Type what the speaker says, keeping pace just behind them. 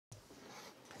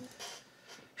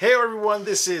Hey everyone,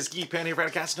 this is Panda here, Panda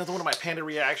Reactions, another one of my Panda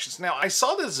Reactions. Now, I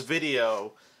saw this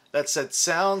video that said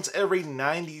sounds every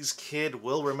 90s kid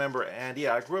will remember, and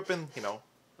yeah, I grew up in,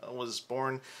 I was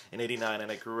born in 89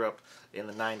 and I grew up in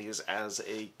the 90s as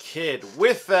a kid.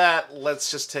 With that, let's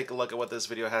just take a look at what this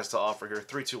video has to offer here.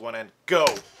 3, 2, 1, and go!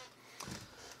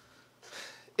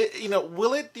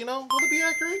 Will it be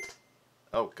accurate?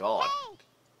 Oh god.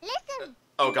 Hey, listen.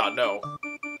 Oh god, no.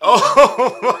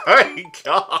 Oh my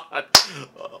god!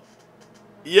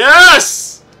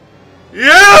 Yes!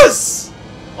 Yes!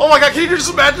 Oh my god, can you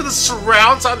just imagine the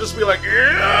surround sound just be like,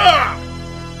 yeah!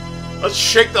 Let's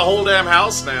shake the whole damn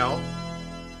house now.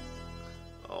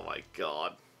 Oh my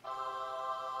god.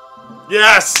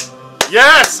 Yes!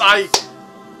 Yes!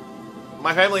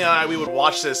 My family and I, we would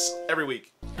watch this every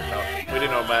week. No, we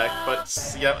didn't know Mac,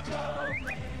 but yeah.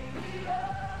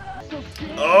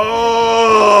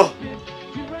 Oh!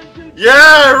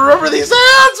 Yeah, remember these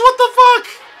ads? What the fuck?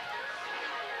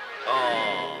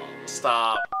 Oh,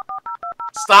 stop.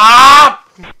 Stop!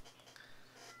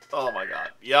 Oh my god.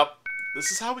 Yep.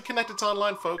 This is how we connected to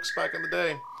online, folks, back in the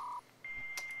day.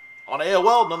 On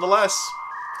AOL, nonetheless.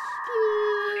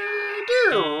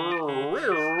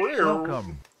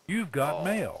 Welcome. You've got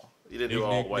mail. You didn't do it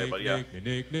all the way, but yeah.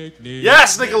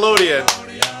 Yes, Nickelodeon!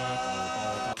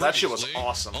 That shit was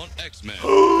awesome.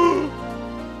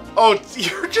 Oh,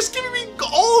 you're just giving me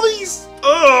all these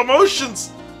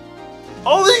emotions.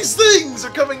 All these things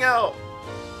are coming out.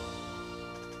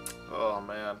 Oh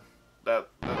man, that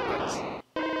is.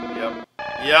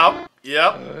 Yep.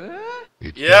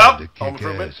 It's Yep. time to Home kick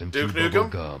Improvement. ass and Duke chew bubble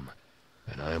Nukem. gum,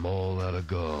 and I'm all out of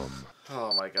gum.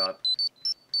 Oh my god.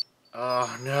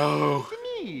 Oh no.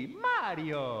 Me,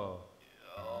 Mario.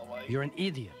 Oh my. You're an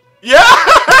idiot. Yeah.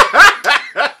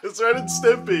 It's Ren and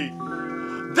Stimpy.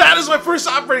 That is my first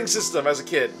operating system as a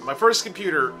kid. My first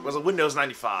computer was a Windows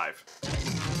 95.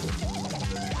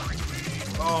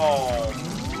 Oh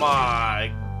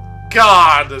my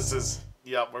god, this is...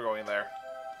 Yep, we're going there.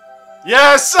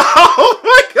 Yes! Oh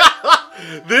my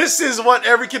god! This is what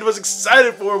every kid was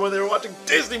excited for when they were watching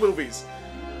Disney movies.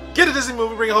 Get a Disney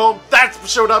movie, bring it home. That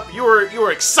showed up. You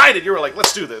were excited. You were like,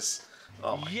 let's do this.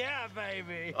 Oh my. Yeah,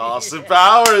 baby. Austin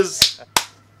Powers.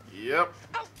 Yep.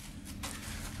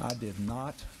 I did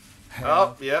not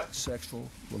have yep. sexual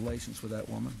relations with that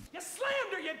woman. You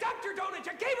slammed her, you dumped her donut,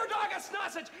 you gave her dog a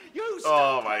sausage, you Oh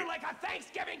stuffed my. her like a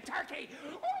Thanksgiving turkey.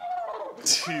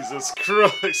 Jesus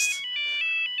Christ.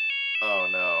 Oh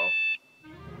no.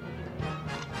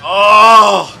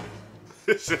 Oh!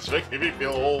 This is making me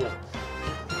feel old.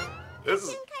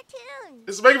 This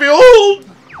is making me old!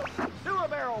 Do a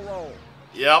barrel roll.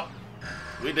 Yep.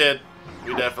 We did.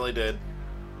 We definitely did.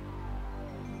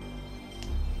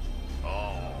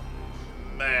 Oh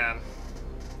man.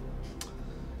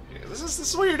 Yeah, this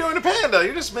is what you're doing to Panda.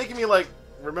 You're just making me like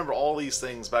remember all these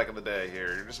things back in the day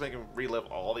here. You're just making me relive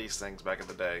all these things back in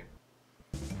the day.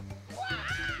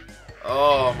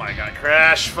 Oh my god,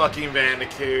 Crash fucking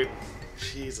Bandicoot.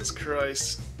 Jesus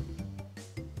Christ.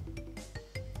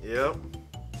 Yep.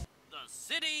 The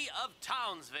city of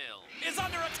Townsville is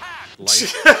under attack!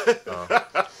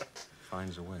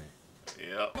 Finds a way.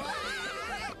 Yep.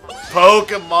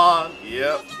 Pokemon.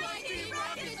 Yep.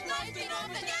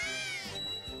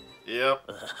 Yep.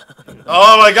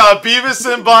 Oh my god, Beavis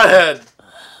and Butthead.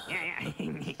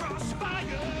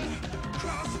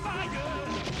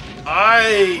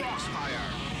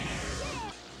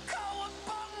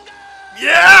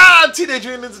 Yeah! Teenage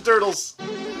Mutant Ninja Turtles.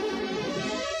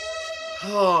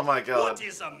 Oh my god. What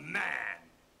is a man?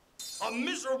 A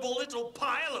miserable little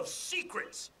pile of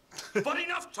secrets. But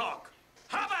enough talk.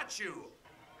 How about you?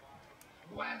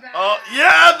 Oh,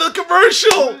 yeah, the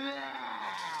commercial!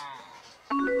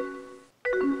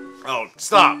 Oh,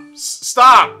 stop.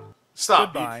 Stop.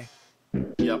 Stop. Goodbye.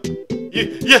 Yep.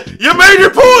 You made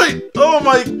your point! Oh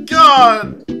my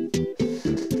god!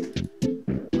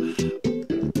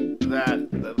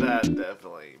 That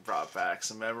definitely brought back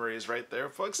some memories right there,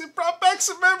 folks. It brought back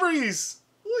some memories!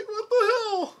 Like, what the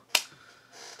hell?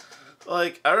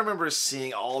 Like, I remember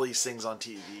seeing all these things on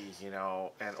TV,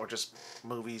 or just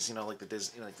movies, like the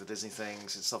Disney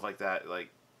things and stuff like that. Like,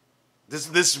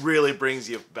 this really brings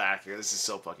you back here. This is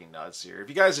so fucking nuts here. If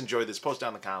you guys enjoyed this, post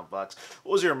down in the comment box.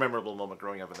 What was your memorable moment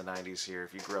growing up in the 90s here?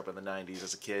 If you grew up in the 90s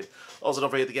as a kid. Also, don't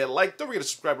forget to get a like. Don't forget to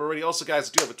subscribe already. Also, guys,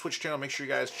 I do have a Twitch channel. Make sure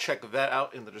you guys check that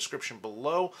out in the description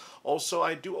below. Also,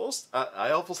 I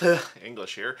also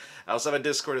English here. I also have a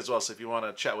Discord as well. So if you want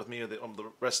to chat with me or the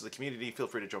rest of the community, feel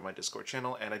free to join my Discord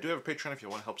channel. And I do have a Patreon if you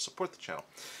want to help support the channel.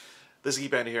 This is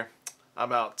Panda here.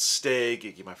 I'm out. Stay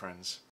geeky, my friends.